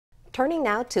Turning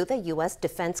now to the U.S.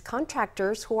 defense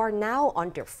contractors who are now on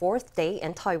their fourth day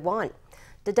in Taiwan.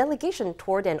 The delegation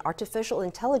toured an artificial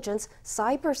intelligence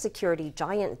cybersecurity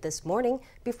giant this morning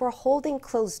before holding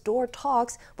closed-door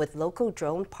talks with local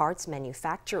drone parts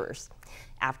manufacturers.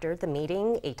 After the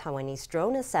meeting, a Taiwanese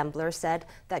drone assembler said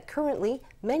that currently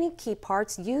many key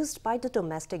parts used by the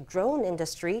domestic drone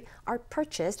industry are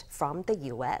purchased from the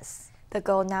U.S. The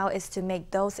goal now is to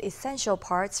make those essential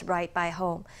parts right by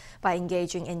home by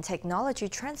engaging in technology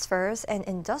transfers and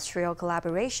industrial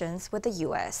collaborations with the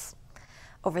U.S.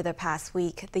 Over the past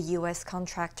week, the U.S.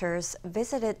 contractors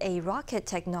visited a rocket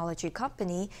technology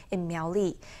company in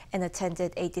Miaoli and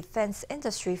attended a defense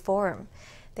industry forum.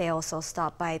 They also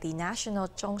stopped by the National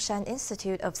Chung-Shan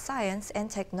Institute of Science and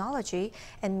Technology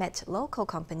and met local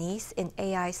companies in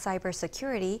AI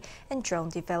cybersecurity and drone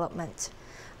development.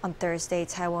 On Thursday,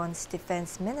 Taiwan's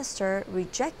defense minister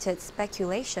rejected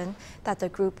speculation that the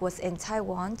group was in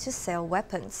Taiwan to sell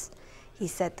weapons. He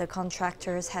said the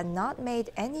contractors had not made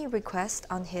any request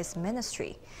on his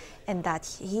ministry and that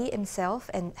he himself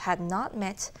had not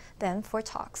met them for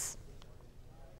talks.